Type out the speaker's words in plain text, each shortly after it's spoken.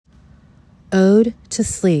Ode to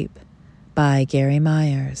Sleep by Gary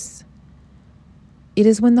Myers. It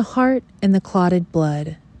is when the heart and the clotted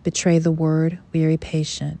blood betray the word weary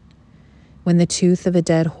patient, when the tooth of a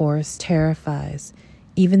dead horse terrifies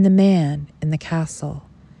even the man in the castle,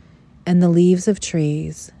 and the leaves of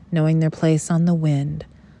trees, knowing their place on the wind,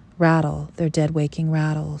 rattle their dead waking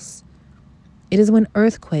rattles. It is when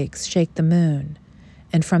earthquakes shake the moon,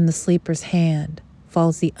 and from the sleeper's hand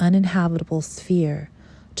falls the uninhabitable sphere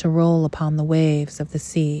to roll upon the waves of the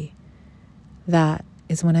sea. That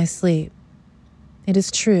is when I sleep. It is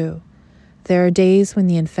true, there are days when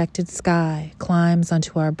the infected sky climbs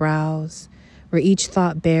onto our brows, where each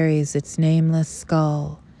thought buries its nameless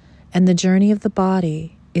skull, and the journey of the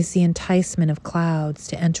body is the enticement of clouds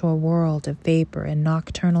to enter a world of vapor and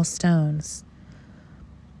nocturnal stones.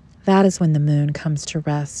 That is when the moon comes to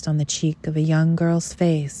rest on the cheek of a young girl's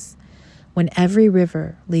face, when every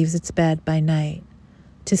river leaves its bed by night,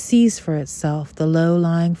 to seize for itself the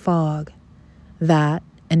low-lying fog, that,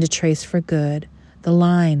 and to trace for good the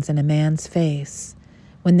lines in a man's face,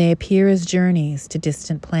 when they appear as journeys to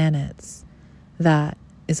distant planets. That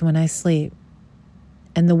is when I sleep,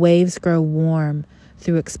 and the waves grow warm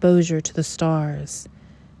through exposure to the stars.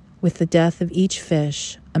 With the death of each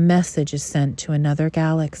fish, a message is sent to another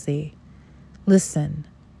galaxy. Listen,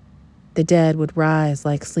 the dead would rise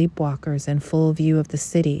like sleepwalkers in full view of the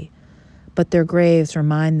city, but their graves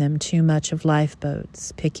remind them too much of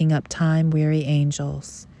lifeboats picking up time-weary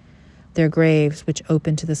angels. Their graves, which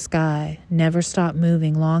open to the sky, never stop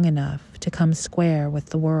moving long enough to come square with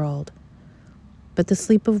the world. But the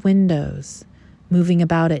sleep of windows, moving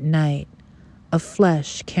about at night, of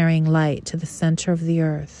flesh carrying light to the center of the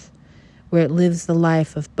earth, where it lives the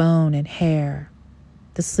life of bone and hair,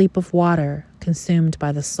 the sleep of water consumed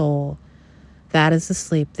by the soul, that is the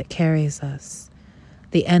sleep that carries us.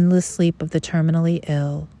 The endless sleep of the terminally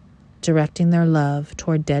ill, directing their love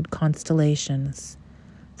toward dead constellations,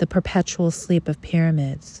 the perpetual sleep of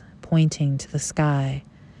pyramids pointing to the sky,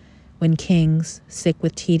 when kings, sick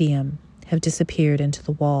with tedium, have disappeared into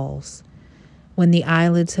the walls, when the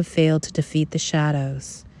eyelids have failed to defeat the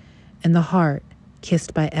shadows, and the heart,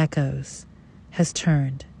 kissed by echoes, has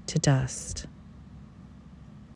turned to dust.